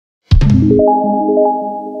Hey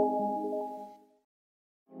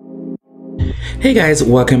guys,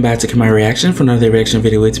 welcome back to Kemari Reaction for another reaction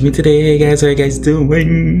video with me today. Hey guys, how you guys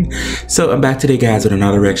doing? So I'm back today guys with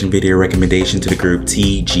another reaction video recommendation to the group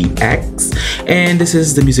TGX, and this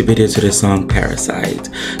is the music video to the song Parasite.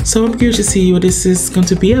 So I'm curious to see what this is going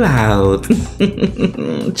to be about.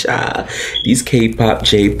 These K-pop,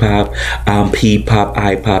 J-pop, P-pop,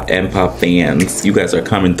 I-pop, M-pop fans, you guys are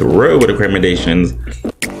coming through with the recommendations.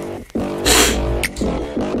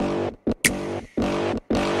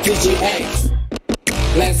 TGX,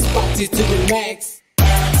 let's party to the max.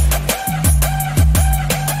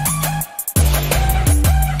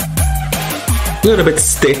 A little bit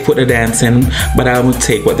stiff with the dancing, but I will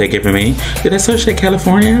take what they're giving me. Did I search that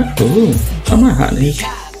California? Ooh, come on, honey.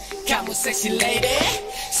 Kamu sexy lady,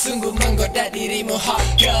 sungguh menggoda dirimu hot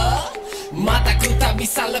girl. Mataku tak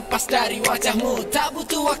bisa lepas dari wajahmu, tak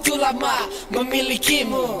butuh waktu lama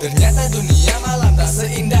memilikimu. Ternyata dunia malam tak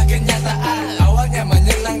seindah kenyataan. Awalnya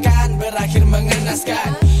menyenangkan, berakhir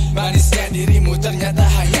mengenaskan. Manisnya dirimu ternyata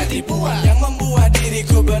hanya dibuang, yang membuat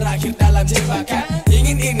diriku berakhir dalam jebakan.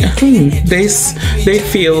 Ingin ini, they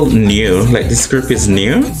feel new, like this group is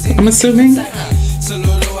new, I'm assuming.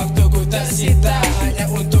 Seluruh waktuku tersita hanya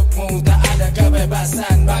untukmu, tak ada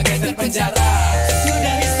kebebasan bagai terpenjara.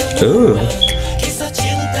 Ooh.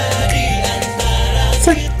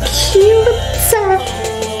 So cute.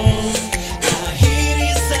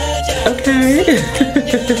 Okay.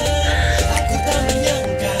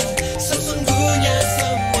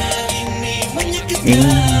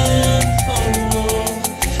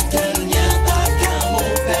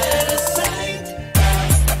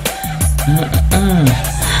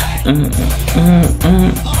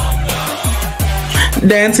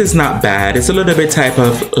 Dance is not bad. It's a little bit type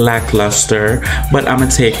of lackluster, but I'm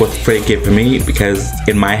gonna take what Fred giving me because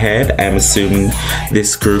in my head I'm assuming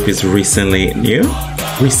this group is recently new.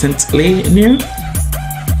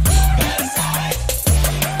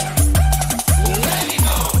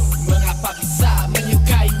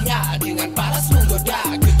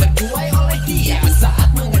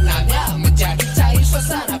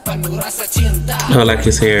 I like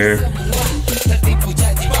his hair.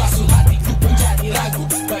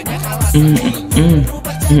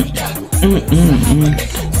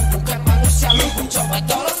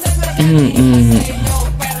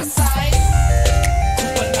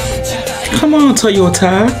 Come on,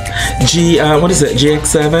 Toyota. What is it?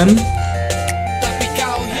 GX7?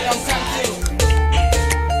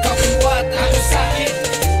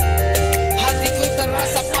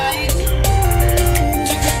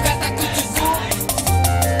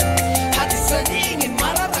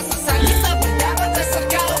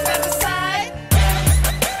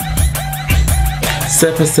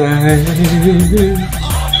 Step aside.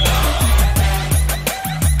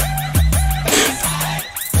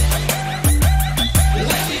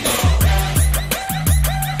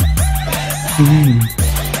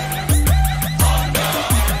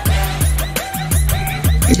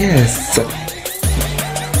 Yes.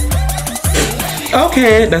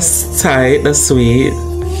 Okay, that's tight. That's sweet.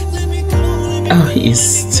 Oh,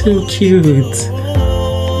 he's too cute.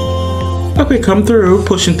 Okay, come through,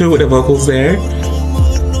 pushing through with the vocals there.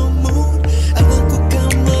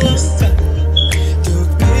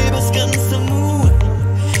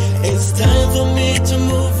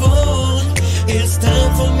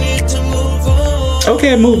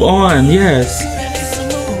 Okay, move on. Yes.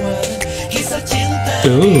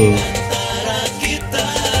 Ooh.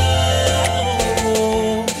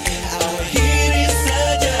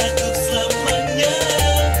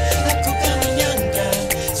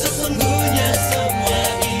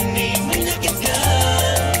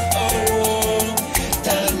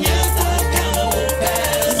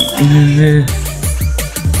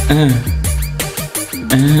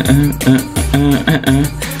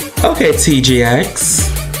 Okay, TGX.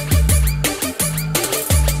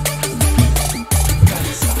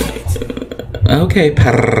 Okay,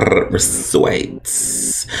 Parasite.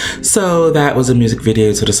 So that was a music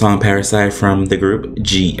video to the song Parasite from the group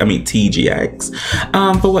TGX.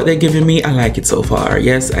 For what they're giving me, I like it so far.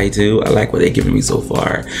 Yes, I do. I like what they're giving me so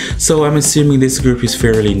far. So I'm assuming this group is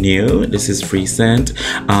fairly new. This is recent.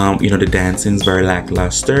 You know, the dancing's very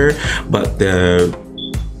lackluster, but the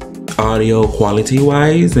audio quality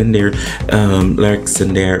wise and their lyrics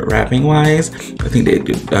and their rapping wise, I think they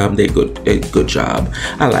did a good job.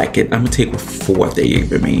 I like it. I'm gonna take for what they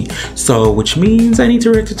gave me. So which means I need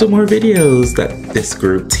to react to more videos that this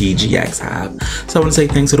group TGX have. So I want to say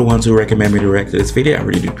thanks to the ones who recommend me to react to this video. I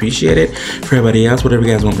really do appreciate it. For everybody else, whatever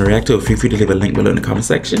you guys want me to react to, feel free to leave a link below in the comment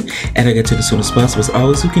section and I'll get to it as soon as possible. As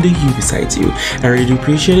always, who can do you besides you. I really do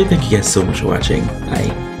appreciate it. Thank you guys so much for watching.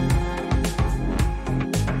 Bye.